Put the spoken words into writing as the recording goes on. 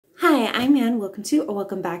Hi, I'm Ann.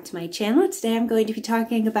 Welcome back to my channel. Today I'm going to be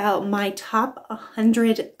talking about my top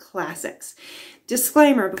 100 classics.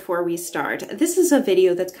 Disclaimer before we start, this is a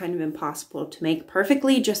video that's kind of impossible to make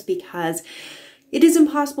perfectly just because it is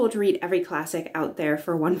impossible to read every classic out there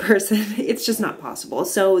for one person. It's just not possible.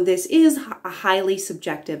 So this is a highly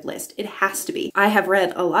subjective list. It has to be. I have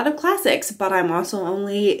read a lot of classics, but I'm also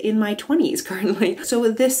only in my 20s currently.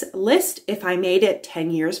 So this list, if I made it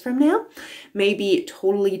 10 years from now, may be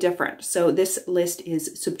totally different. So this list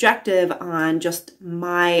is subjective on just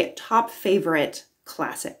my top favorite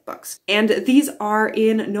classic books. And these are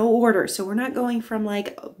in no order, so we're not going from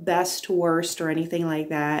like best to worst or anything like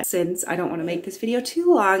that. Since I don't want to make this video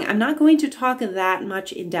too long, I'm not going to talk that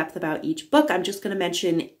much in depth about each book. I'm just going to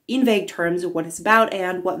mention in vague terms what it's about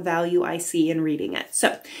and what value I see in reading it.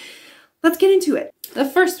 So let's get into it. The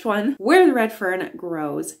first one, Where the Red Fern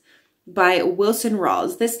Grows, by Wilson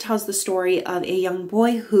Rawls. This tells the story of a young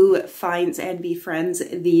boy who finds and befriends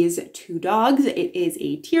these two dogs. It is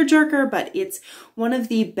a tearjerker, but it's one of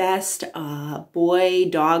the best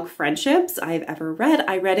boy-dog friendships I've ever read.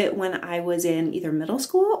 I read it when I was in either middle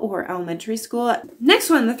school or elementary school. Next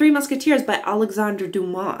one, The Three Musketeers by Alexandre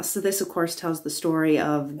Dumas. So this, of course, tells the story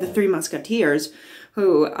of the three musketeers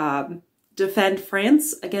who defend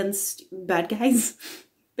France against bad guys.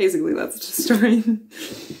 Basically, that's the story.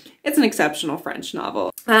 It's an exceptional French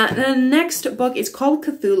novel. The next book is called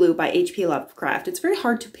Cthulhu by H.P. Lovecraft. It's very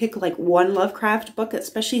hard to pick like one Lovecraft book,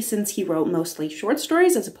 especially since he wrote mostly short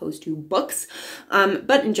stories as opposed to books.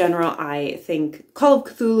 But in general, I think Call of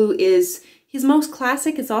Cthulhu is his most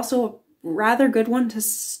classic. It's also a rather good one to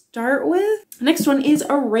start with. Next one is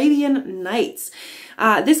Arabian Nights.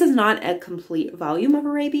 This is not a complete volume of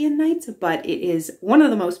Arabian Nights, but it is one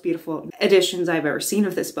of the most beautiful editions I've ever seen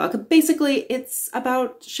of this book. Basically, it's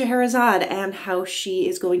about Scheherazade and how she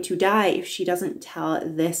is going to die if she doesn't tell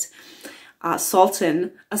this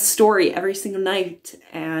sultan a story every single night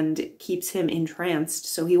and keeps him entranced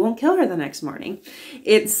so he won't kill her the next morning.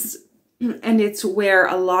 It's where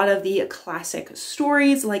a lot of the classic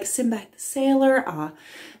stories like Sinbad the Sailor,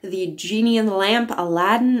 the Genie in the Lamp,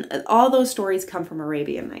 Aladdin, all those stories come from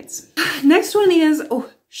Arabian Nights. Next one is,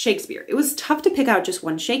 Shakespeare. It was tough to pick out just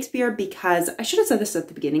one Shakespeare because I should have said this at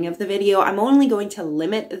the beginning of the video. I'm only going to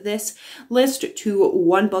limit this list to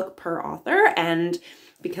one book per author, and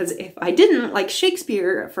because if I didn't, like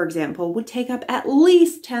Shakespeare, for example, would take up at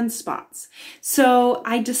least 10 spots. So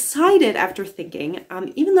I decided after thinking,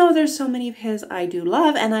 even though there's so many of his I do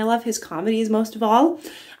love, and I love his comedies most of all,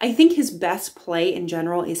 I think his best play in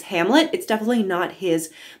general is Hamlet. It's definitely not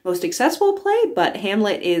his most accessible play, but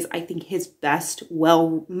Hamlet is, I think, his best,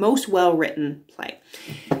 most well-written play.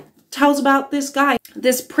 Tells about this guy,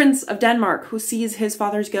 this prince of Denmark who sees his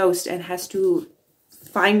father's ghost and has to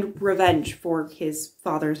find revenge for his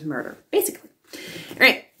father's murder, basically. All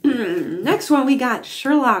right, next one we got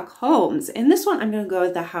Sherlock Holmes. In this one, I'm going to go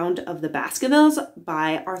with The Hound of the Baskervilles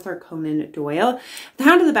by Arthur Conan Doyle. The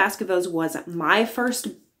Hound of the Baskervilles was my first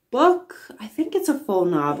book. I think it's a full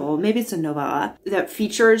novel, maybe it's a novella, that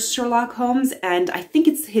features Sherlock Holmes, and I think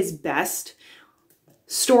it's his best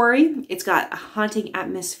story. It's got a haunting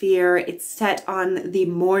atmosphere. It's set on the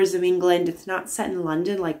moors of England. It's not set in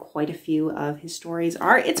London like quite a few of his stories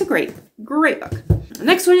are. It's a great book. The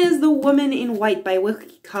next one is The Woman in White by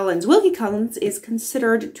Wilkie Collins. Wilkie Collins is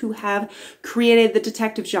considered to have created the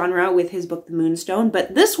detective genre with his book The Moonstone,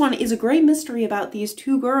 but this one is a great mystery about these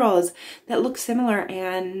two girls that look similar,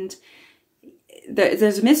 and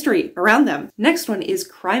there's a mystery around them. Next one is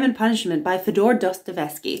Crime and Punishment by Fyodor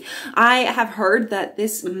Dostoevsky. I have heard that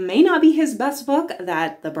this may not be his best book,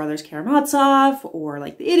 that The Brothers Karamazov or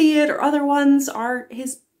like The Idiot or other ones are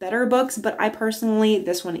his better books, but I personally,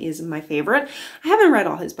 this one is my favorite. I haven't read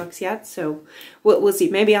all his books yet, so we'll see.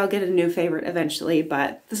 Maybe I'll get a new favorite eventually,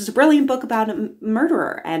 but this is a brilliant book about a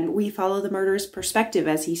murderer, and we follow the murderer's perspective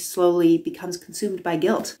as he slowly becomes consumed by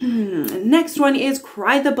guilt. Next one is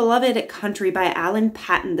Cry the Beloved Country by Alan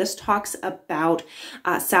Paton. This talks about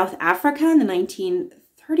South Africa in the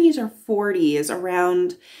 1930s or 40s,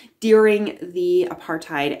 around during the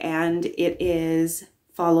apartheid, and it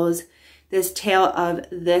follows this tale of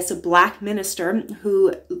this black minister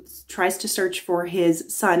who tries to search for his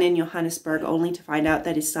son in Johannesburg, only to find out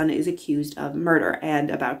that his son is accused of murder and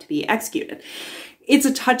about to be executed. It's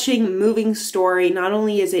a touching, moving story. Not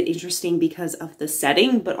only is it interesting because of the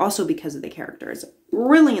setting, but also because of the characters.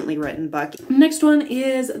 Brilliantly written book. Next one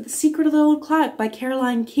is The Secret of the Old Clock by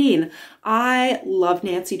Caroline Keene. I loved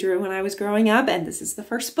Nancy Drew when I was growing up, and this is the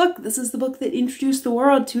first book. This is the book that introduced the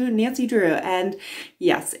world to Nancy Drew. And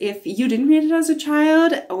yes, if you didn't read it as a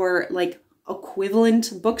child, or like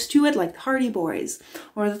equivalent books to it, like the Hardy Boys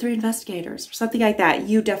or the Three Investigators or something like that,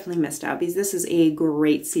 you definitely missed out, because this is a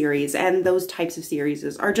great series, and those types of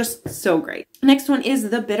series are just so great. Next one is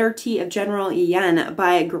The Bitter Tea of General Yen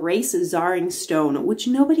by Grace Zaringstone, which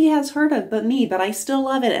nobody has heard of but me, but I still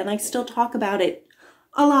love it and I still talk about it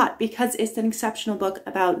a lot because it's an exceptional book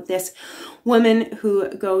about this woman who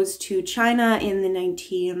goes to China in the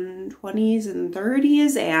 1920s and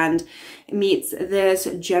 30s and meets this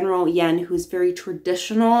General Yen, who's very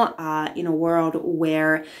traditional in a world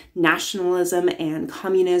where nationalism and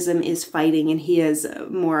communism is fighting, and he is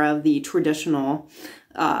more of the traditional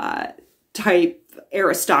type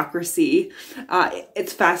aristocracy.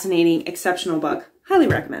 It's fascinating, exceptional book. Highly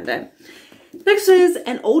recommend it. Next is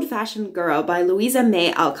An Old-Fashioned Girl by Louisa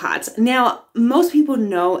May Alcott. Now, most people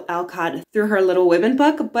know Alcott through her Little Women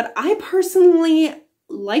book, but I personally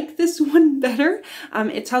like this one better.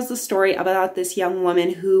 It tells the story about this young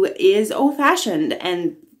woman who is old-fashioned,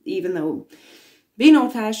 and even though being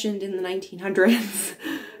old-fashioned in the 1900s,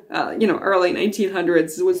 early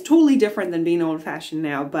 1900s was totally different than being old-fashioned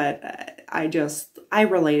now, but I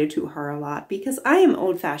related to her a lot because I am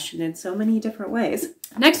old-fashioned in so many different ways.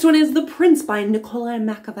 Next one is The Prince by Niccolo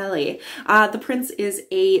Machiavelli. The Prince is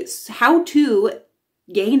a how to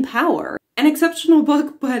gain power. An exceptional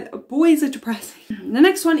book, but boy is it depressing. The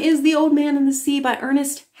next one is The Old Man and the Sea by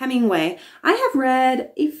Ernest Hemingway. I have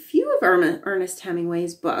read a few of Ernest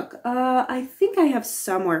Hemingway's book. I think I have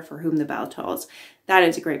Somewhere for Whom the Bell Tolls. That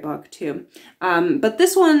is a great book too. But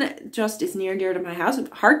this one just is near and dear to my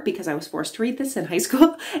heart because I was forced to read this in high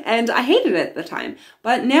school and I hated it at the time.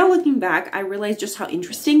 But now looking back, I realize just how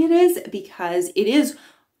interesting it is because it is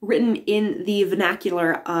written in the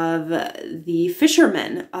vernacular of the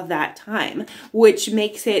fishermen of that time, which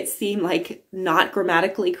makes it seem like not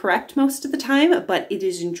grammatically correct most of the time, but it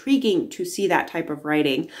is intriguing to see that type of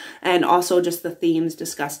writing. And also just the themes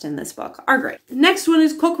discussed in this book are great. Next one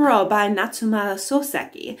is Kokoro by Natsuma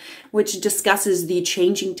Soseki, which discusses the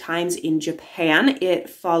changing times in Japan. It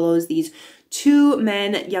follows these two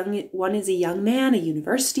men, one is a young man, a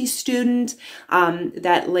university student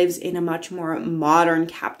that lives in a much more modern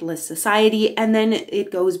capitalist society. And then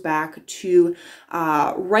it goes back to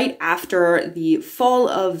right after the fall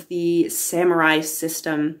of the samurai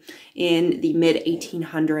system in the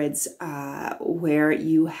mid-1800s, where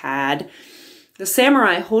you had the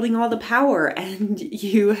samurai holding all the power and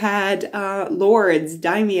you had lords,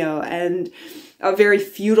 daimyo, and a very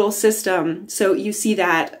feudal system. So you see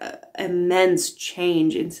that immense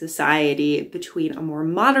change in society between a more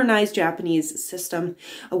modernized Japanese system,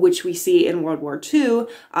 which we see in World War II,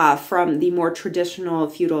 from the more traditional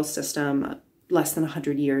feudal system less than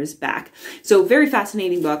 100 years back. So very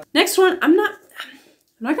fascinating book. Next one, I'm not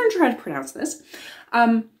going to try to pronounce this.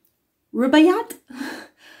 Rubaiyat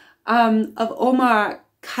of Omar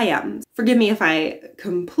Khayyam. Forgive me if I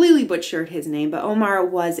completely butchered his name, but Omar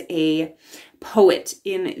was a poet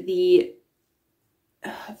in the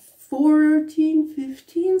 14th,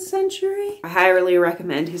 15th century. I highly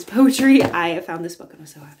recommend his poetry. I found this book and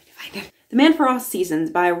was so happy to find it. The Man for All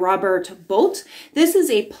Seasons by Robert Bolt. This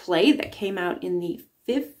is a play that came out in the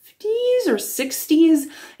 50s or 60s.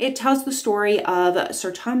 It tells the story of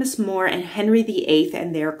Sir Thomas More and Henry VIII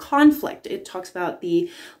and their conflict. It talks about the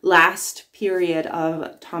last period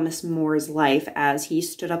of Thomas More's life as he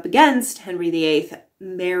stood up against Henry VIII,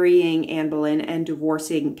 marrying Anne Boleyn and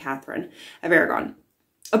divorcing Catherine of Aragon.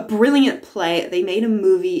 A brilliant play. They made a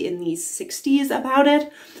movie in the 60s about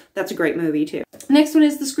it. That's a great movie too. Next one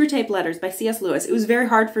is The Screwtape Letters by C.S. Lewis. It was very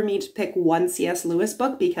hard for me to pick one C.S. Lewis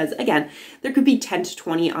book because, again, there could be 10 to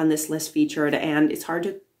 20 on this list featured and it's hard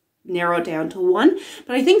to narrow it down to one.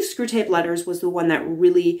 But I think Screwtape Letters was the one that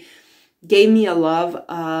really gave me a love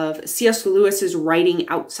of C.S. Lewis's writing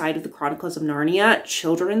outside of the Chronicles of Narnia,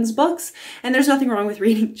 children's books. And there's nothing wrong with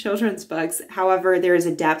reading children's books. However, there is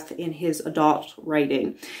a depth in his adult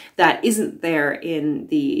writing that isn't there in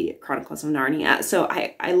the Chronicles of Narnia. So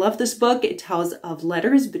I love this book. It tells of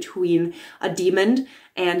letters between a demon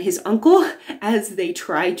and his uncle as they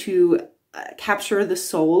try to capture the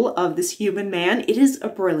soul of this human man. It is a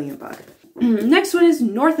brilliant book. Next one is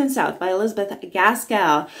North and South by Elizabeth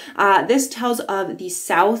Gaskell. This tells of the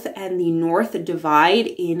South and the North divide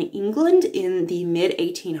in England in the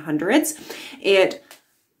mid-1800s. It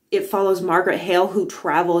follows Margaret Hale, who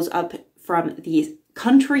travels up from the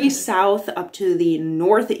country south up to the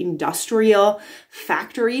north industrial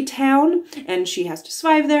factory town, and she has to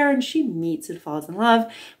survive there and she meets and falls in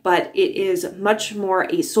love. But it is much more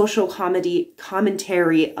a social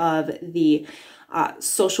commentary of the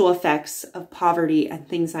social effects of poverty and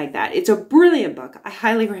things like that. It's a brilliant book. I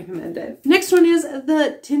highly recommend it. Next one is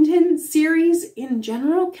the Tintin series in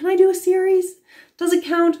general. Can I do a series? Does it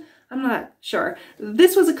count? I'm not sure.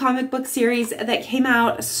 This was a comic book series that came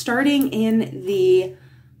out starting in the,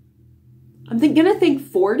 I'm gonna think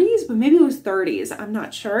 40s, but maybe it was 30s. I'm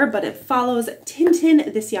not sure, but it follows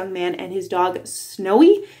Tintin, this young man, and his dog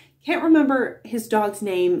Snowy. Can't remember his dog's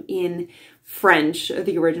name in French,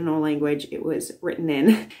 the original language it was written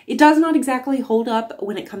in. It does not exactly hold up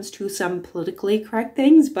when it comes to some politically correct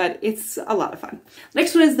things, but it's a lot of fun.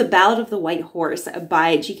 Next one is The Ballad of the White Horse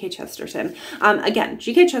by G.K. Chesterton. Again,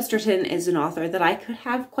 G.K. Chesterton is an author that I could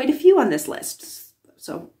have quite a few on this list.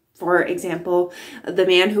 So, for example, The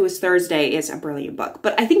Man Who Was Thursday is a brilliant book,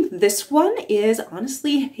 but I think this one is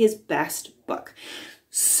honestly his best book.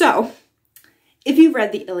 So, if you've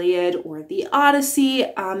read the Iliad or the Odyssey,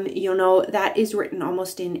 you'll know that is written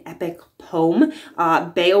almost in epic poem.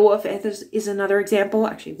 Beowulf is another example.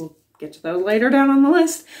 Actually, we'll get to those later down on the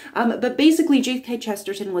list. But basically, G.K.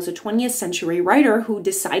 Chesterton was a 20th century writer who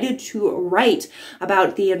decided to write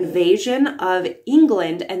about the invasion of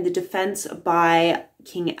England and the defense by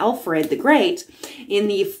King Alfred the Great in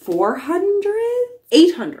the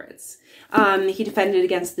 800s. He defended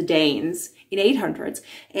against the Danes in 800s,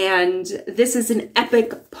 and this is an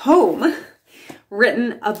epic poem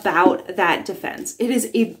written about that defense. It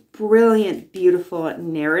is a brilliant, beautiful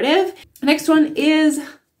narrative. Next one is,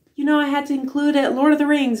 you know, I had to include it, Lord of the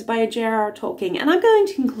Rings by J.R.R. Tolkien, and I'm going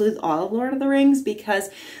to include all of Lord of the Rings because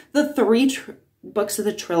the three books of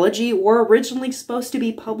the trilogy were originally supposed to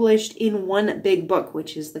be published in one big book,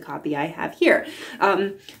 which is the copy I have here.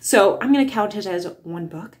 So I'm going to count it as one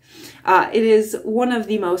book. It is one of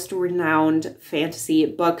the most renowned fantasy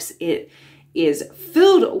books. It is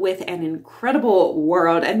filled with an incredible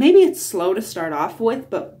world, and maybe it's slow to start off with,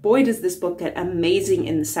 but boy does this book get amazing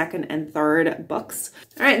in the second and third books.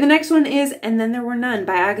 All right, the next one is And Then There Were None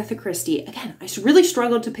by Agatha Christie. Again, I really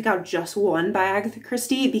struggled to pick out just one by Agatha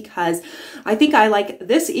Christie because I think I like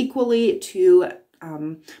this equally to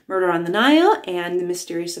Murder on the Nile and The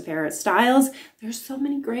Mysterious Affair of Styles. There's so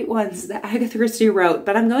many great ones that Agatha Christie wrote,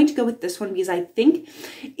 but I'm going to go with this one because I think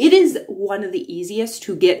it is one of the easiest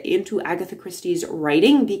to get into Agatha Christie's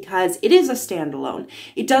writing because it is a standalone.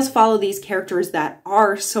 It does follow these characters that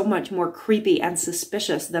are so much more creepy and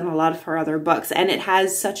suspicious than a lot of her other books, and it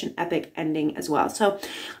has such an epic ending as well. So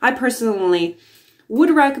I personally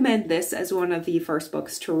would recommend this as one of the first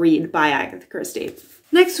books to read by Agatha Christie.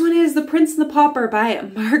 Next one is The Prince and the Pauper by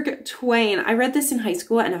Mark Twain. I read this in high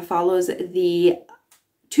school, and it follows the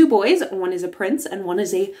two boys. One is a prince and one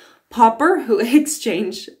is a pauper who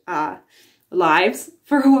exchange lives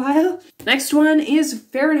for a while. Next one is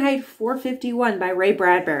Fahrenheit 451 by Ray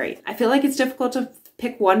Bradbury. I feel like it's difficult to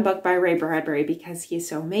pick one book by Ray Bradbury because he's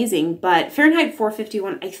so amazing, but Fahrenheit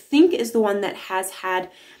 451 I think is the one that has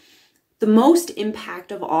had the most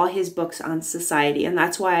impact of all his books on society, and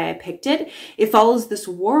that's why I picked it. It follows this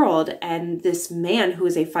world and this man who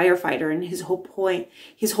is a firefighter, and his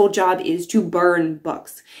whole job is to burn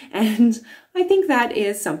books. And I think that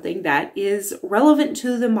is something that is relevant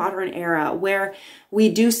to the modern era, where we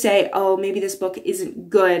do say, oh, maybe this book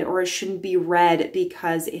isn't good or it shouldn't be read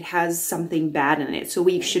because it has something bad in it, so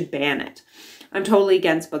we should ban it. I'm totally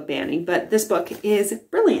against book banning, but this book is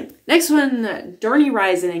brilliant. Next one, Durny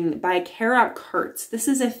Rising by Kara Kurtz. This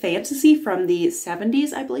is a fantasy from the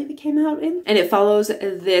 70s, I believe it came out in. And it follows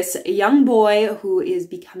this young boy who is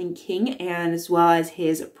becoming king, and as well as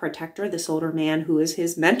his protector, this older man who is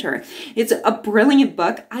his mentor. It's a brilliant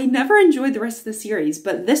book. I never enjoyed the rest of the series,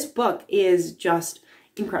 but this book is just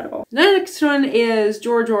incredible. The next one is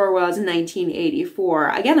George Orwell's 1984.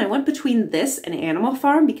 Again, I went between this and Animal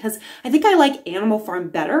Farm because I think I like Animal Farm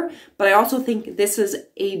better, but I also think this is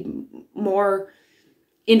a more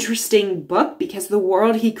interesting book because the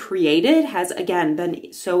world he created has, again,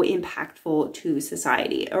 been so impactful to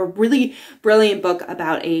society. A really brilliant book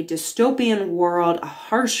about a dystopian world, a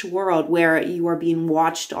harsh world where you are being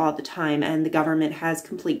watched all the time and the government has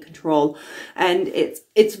complete control. And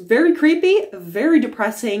it's very creepy, very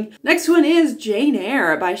depressing. Next one is Jane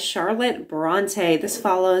Eyre by Charlotte Bronte. This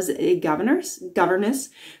follows a governess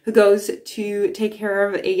who goes to take care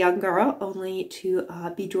of a young girl only to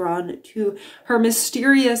be drawn to her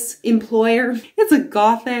mysterious employer. It's a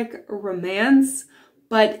gothic romance,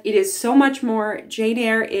 but it is so much more. Jane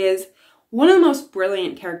Eyre is one of the most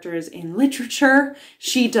brilliant characters in literature.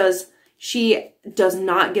 She does She does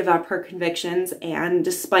not give up her convictions, and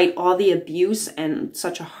despite all the abuse and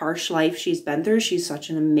such a harsh life she's been through, she's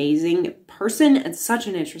such an amazing person and such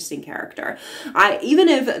an interesting character. Even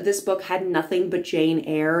if this book had nothing but Jane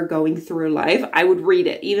Eyre going through life, I would read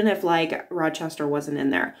it, even if like Rochester wasn't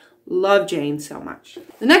in there. Love Jane so much.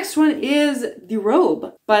 The next one is The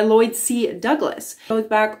Robe by Lloyd C. Douglas. It goes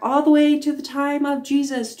back all the way to the time of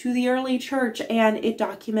Jesus, to the early church, and it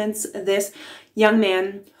documents this young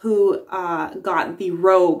man who got the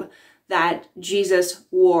robe that Jesus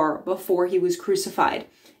wore before he was crucified.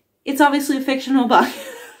 It's obviously a fictional book.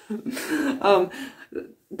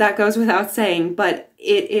 That goes without saying, but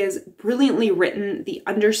it is brilliantly written. The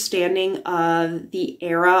understanding of the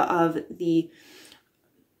era of the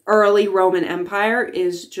early Roman Empire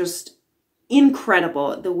is just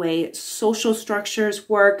incredible. The way social structures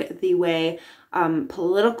work, the way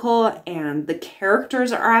political and the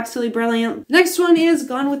characters are absolutely brilliant. Next one is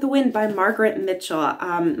Gone with the Wind by Margaret Mitchell.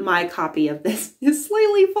 My copy of this is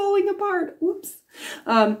slightly falling apart. Whoops.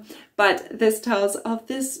 But this tells of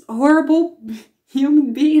this horrible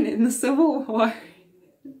human being in the Civil War.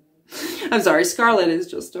 I'm sorry, Scarlett is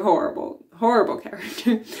just a horrible, horrible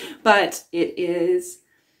character. But it is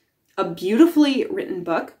a beautifully written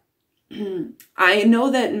book. I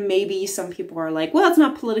know that maybe some people are like, well, it's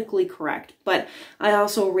not politically correct, but I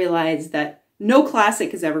also realize that no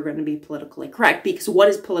classic is ever going to be politically correct, because what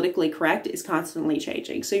is politically correct is constantly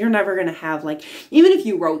changing. So you're never going to have, like, even if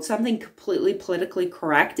you wrote something completely politically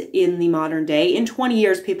correct in the modern day, in 20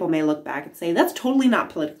 years, people may look back and say, that's totally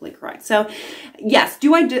not politically correct. So yes,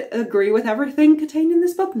 do I agree with everything contained in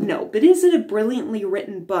this book? No, but is it a brilliantly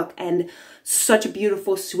written book and such a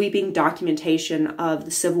beautiful sweeping documentation of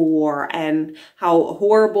the Civil War and how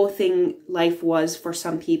horrible thing life was for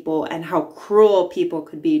some people and how cruel people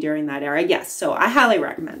could be during that era? Yes, so I highly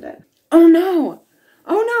recommend it. Oh no!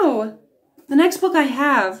 Oh no! The next book I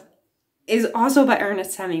have is also by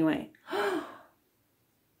Ernest Hemingway.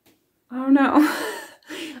 Oh no.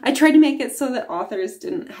 I tried to make it so that authors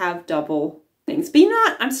didn't have double things, but you know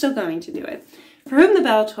what? I'm still going to do it. For Whom the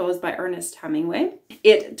Bell Tolls by Ernest Hemingway.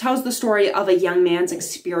 It tells the story of a young man's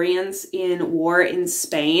experience in war in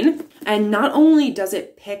Spain. And not only does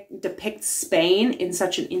it depict Spain in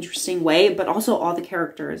such an interesting way, but also all the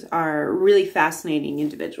characters are really fascinating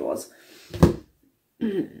individuals. All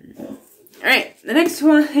right, the next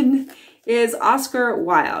one is Oscar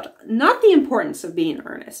Wilde. Not The Importance of Being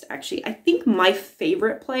Earnest, actually. I think my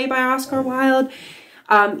favorite play by Oscar Wilde,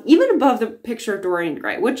 even above The Picture of Dorian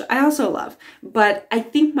Gray, which I also love, but I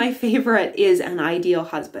think my favorite is An Ideal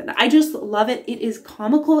Husband. I just love it. It is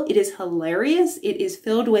comical, it is hilarious, it is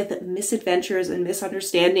filled with misadventures and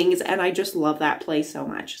misunderstandings, and I just love that play so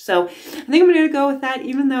much. So I think I'm going to go with that,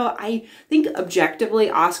 even though I think objectively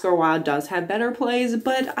Oscar Wilde does have better plays,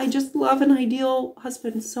 but I just love An Ideal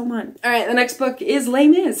Husband so much. All right, the next book is Les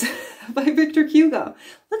Mis by Victor Hugo.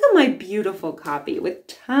 Look at my beautiful copy with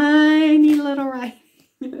tiny little writing.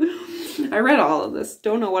 I read all of this,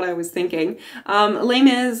 don't know what I was thinking. Les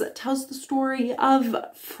Mis tells the story of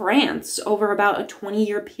France over about a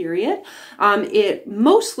 20-year period. It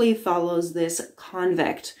mostly follows this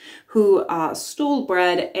convict who stole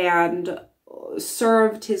bread and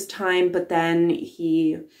served his time, but then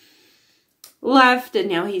he left and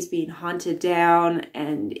now he's being hunted down.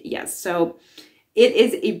 And yes, so it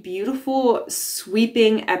is a beautiful,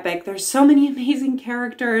 sweeping epic. There's so many amazing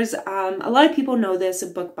characters. A lot of people know this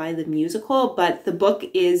book by the musical, but the book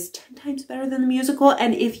is 10 times better than the musical.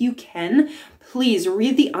 And if you can, please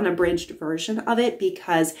read the unabridged version of it,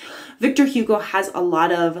 because Victor Hugo has a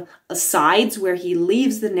lot of asides where he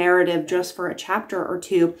leaves the narrative just for a chapter or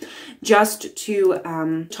two, just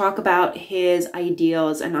to talk about his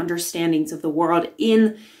ideals and understandings of the world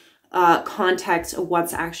in context of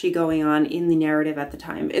what's actually going on in the narrative at the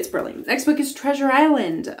time. It's brilliant. Next book is Treasure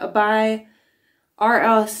Island by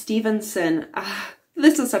R.L. Stevenson.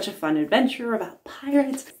 This is such a fun adventure about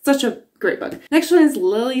pirates. Such a great book. Next one is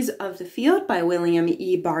Lilies of the Field by William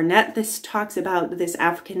E. Barnett. This talks about this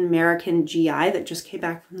African-American GI that just came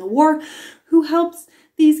back from the war who helps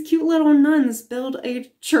these cute little nuns build a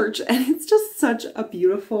church, and it's just such a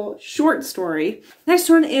beautiful short story. Next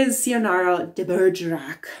one is Cynara de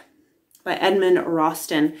Bergerac by Edmund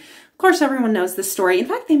Roston. Of course, everyone knows this story. In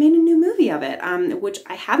fact, they made a new movie of it, which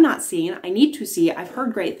I have not seen. I need to see. I've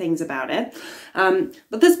heard great things about it.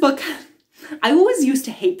 But this book, I always used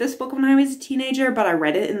to hate this book when I was a teenager, but I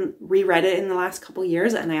read it and reread it in the last couple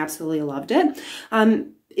years, and I absolutely loved it.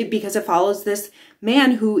 Because it follows this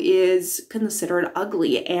man who is considered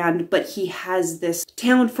ugly, but he has this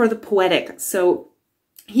talent for the poetic. So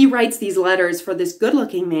he writes these letters for this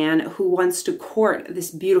good-looking man who wants to court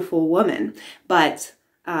this beautiful woman, but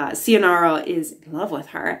Sayonara is in love with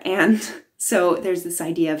her, and so there's this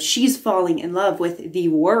idea of she's falling in love with the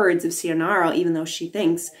words of Sayonara, even though she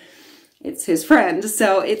thinks it's his friend.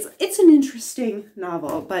 So it's an interesting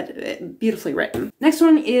novel, but beautifully written. Next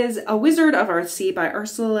one is A Wizard of Earthsea by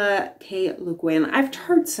Ursula K. Le Guin. I've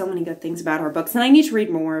heard so many good things about her books, and I need to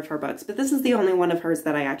read more of her books, but this is the only one of hers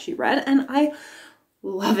that I actually read, and I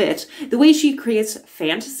love it. The way she creates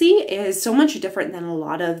fantasy is so much different than a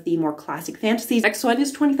lot of the more classic fantasies. Next one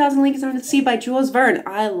is 20,000 Leagues Under the Sea by Jules Verne.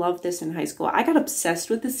 I loved this in high school. I got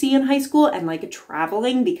obsessed with the sea in high school and like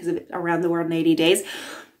traveling because of Around the World in 80 Days.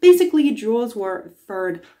 Basically, Jules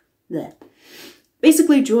Verne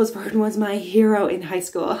was my hero in high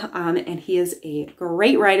school, and he is a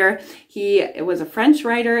great writer. He was a French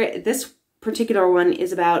writer. This particular one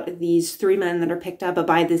is about these three men that are picked up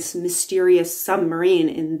by this mysterious submarine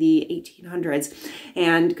in the 1800s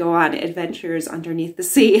and go on adventures underneath the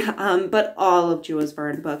sea. But all of Jules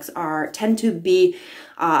Verne books tend to be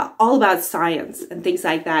all about science and things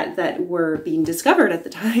like that were being discovered at the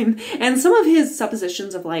time. And some of his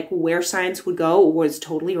suppositions of like where science would go was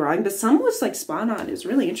totally wrong, but some was like spot on. It was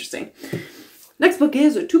really interesting. Next book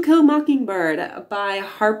is To Kill a Mockingbird by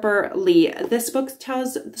Harper Lee. This book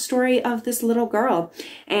tells the story of this little girl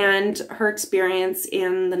and her experience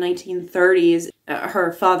in the 1930s.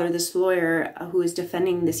 Her father, this lawyer who is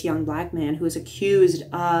defending this young black man who is accused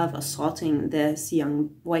of assaulting this young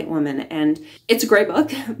white woman. And it's a great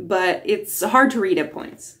book, but it's hard to read at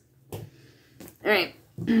points. All right.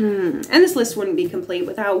 And this list wouldn't be complete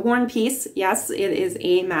without War and Peace. Yes, it is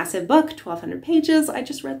a massive book, 1,200 pages. I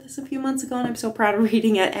just read this a few months ago and I'm so proud of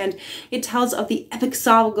reading it. And it tells of the epic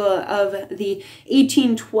saga of the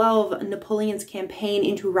 1812 Napoleon's campaign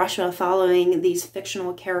into Russia, following these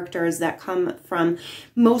fictional characters that come from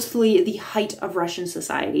mostly the height of Russian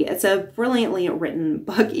society. It's a brilliantly written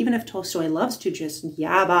book, even if Tolstoy loves to just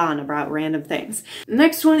yab on about random things.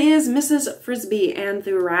 Next one is Mrs. Frisbee and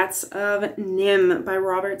the Rats of Nim by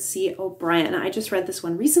Robert C. O'Brien. I just read this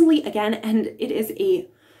one recently again, and it is a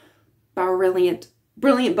brilliant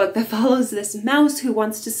book that follows this mouse who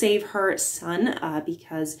wants to save her son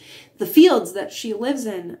because the fields that she lives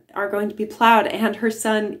in are going to be plowed and her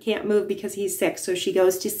son can't move because he's sick. So she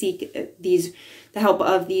goes to seek the help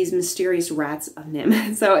of these mysterious rats of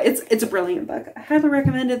Nim. So it's a brilliant book. I highly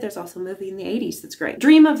recommend it. There's also a movie in the 80s that's great.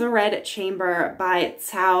 Dream of the Red Chamber by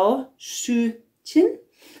Cao Shu-Qin.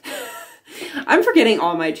 I'm forgetting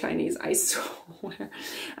all my Chinese, I swear.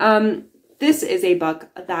 This is a book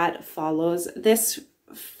that follows this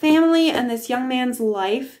family and this young man's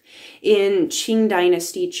life in Qing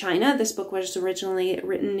Dynasty China. This book was originally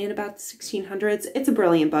written in about the 1600s. It's a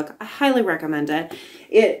brilliant book. I highly recommend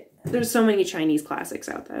it. There's so many Chinese classics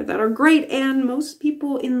out there that are great, and most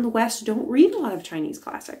people in the West don't read a lot of Chinese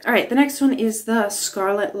classics. All right, the next one is The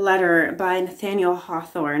Scarlet Letter by Nathaniel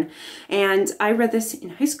Hawthorne, and I read this in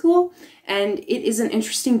high school, and it is an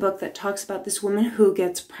interesting book that talks about this woman who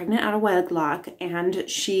gets pregnant out of wedlock, and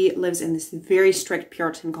she lives in this very strict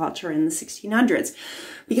Puritan culture in the 1600s.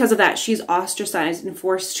 Because of that, she's ostracized and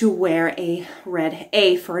forced to wear a red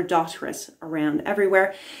A for adulteress around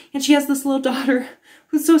everywhere, and she has this little daughter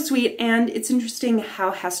who's so sweet, and it's interesting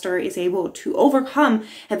how Hester is able to overcome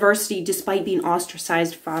adversity despite being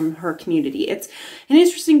ostracized from her community. It's an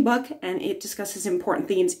interesting book, and it discusses important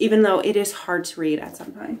themes, even though it is hard to read at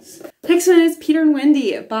some points. Next one is Peter and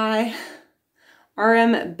Wendy by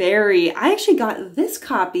R.M. Barry. I actually got this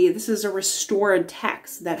copy. This is a restored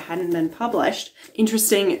text that hadn't been published.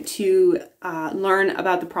 Interesting to learn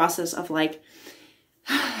about the process of like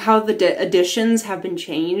how the editions have been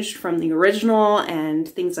changed from the original and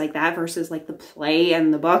things like that versus like the play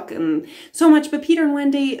and the book and so much. But Peter and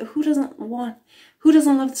Wendy, who doesn't love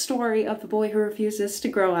the story of the boy who refuses to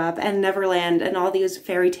grow up and Neverland and all these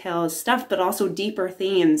fairy tales stuff, but also deeper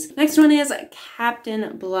themes. Next one is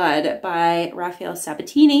Captain Blood by Raphael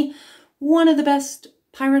Sabatini, one of the best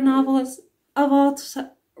pirate novels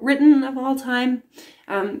written of all time.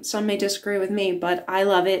 Some may disagree with me, but I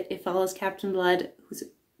love it. It follows Captain Blood, who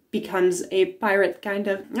becomes a pirate, kind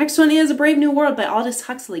of. Next one is A Brave New World by Aldous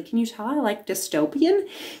Huxley. Can you tell I like dystopian?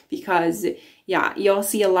 Because, yeah, you'll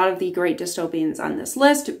see a lot of the great dystopians on this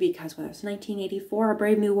list because whether it's 1984 or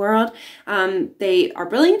Brave New World, they are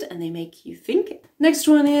brilliant and they make you think. Next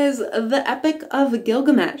one is The Epic of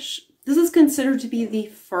Gilgamesh. This is considered to be the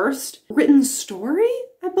first written story,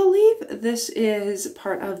 I believe. This is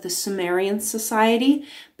part of the Sumerian society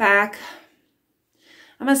back,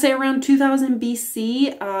 I'm going to say around 2000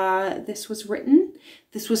 BC. This was written.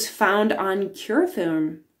 This was found on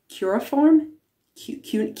cuneiform.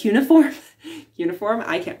 cuneiform, cuneiform,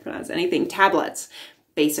 I can't pronounce anything, tablets,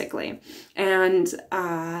 basically. And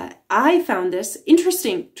I found this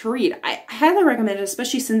interesting to read. I highly recommend it,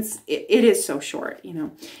 especially since it is so short, you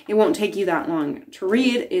know. It won't take you that long to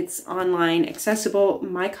read. It's online accessible.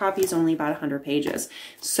 My copy is only about 100 pages.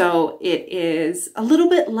 So it is a little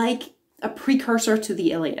bit like a precursor to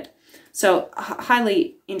the Iliad. So a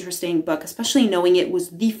highly interesting book, especially knowing it was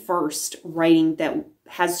the first writing that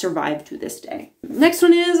has survived to this day. Next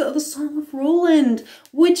one is The Song of Roland,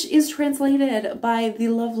 which is translated by the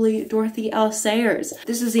lovely Dorothy L. Sayers.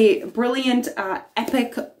 This is a brilliant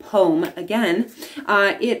epic poem again.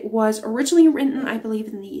 It was originally written, I believe,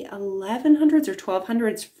 in the 1100s or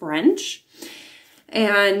 1200s French.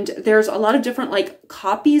 And there's a lot of different like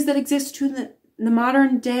copies that exist to the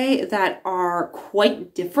modern day that are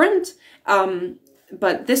quite different.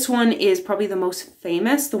 But this one is probably the most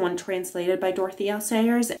famous, the one translated by Dorothy L.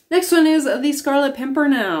 Sayers. Next one is The Scarlet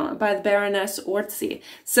Pimpernel by the Baroness Orczy.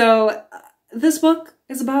 So this book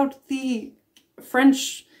is about the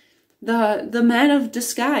French, the man of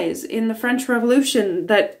disguise in the French Revolution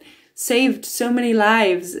that saved so many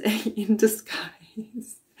lives in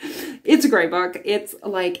disguise. It's a great book. It's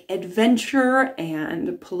like adventure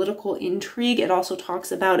and political intrigue. It also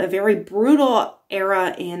talks about a very brutal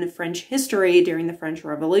era in French history during the French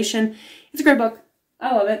Revolution. It's a great book.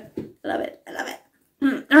 I love it. I love it. I love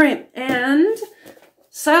it. All right. And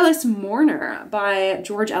Silas Mourner by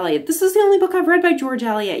George Eliot. This is the only book I've read by George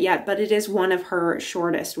Eliot yet, but it is one of her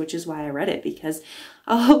shortest, which is why I read it, because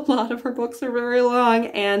a lot of her books are very long.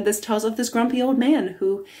 And this tells of this grumpy old man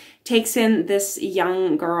who takes in this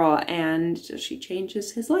young girl and she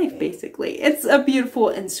changes his life, basically. It's a beautiful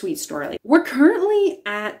and sweet story. We're currently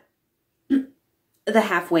at the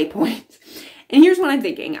halfway point. And here's what I'm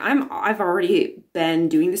thinking. I've already been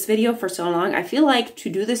doing this video for so long. I feel like to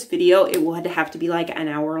do this video, it would have to be like an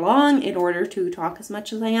hour long in order to talk as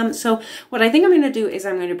much as I am. So what I think I'm going to do is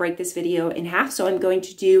I'm going to break this video in half. So I'm going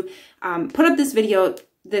to do, put up this video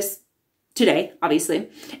today, obviously.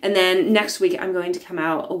 And then next week, I'm going to come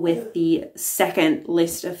out with the second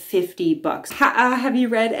list of 50 books. Have you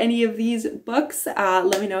read any of these books?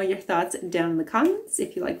 Let me know your thoughts down in the comments.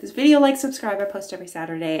 If you like this video, like, subscribe. I post every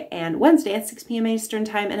Saturday and Wednesday at 6 p.m. Eastern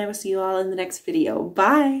Time, and I will see you all in the next video.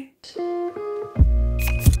 Bye!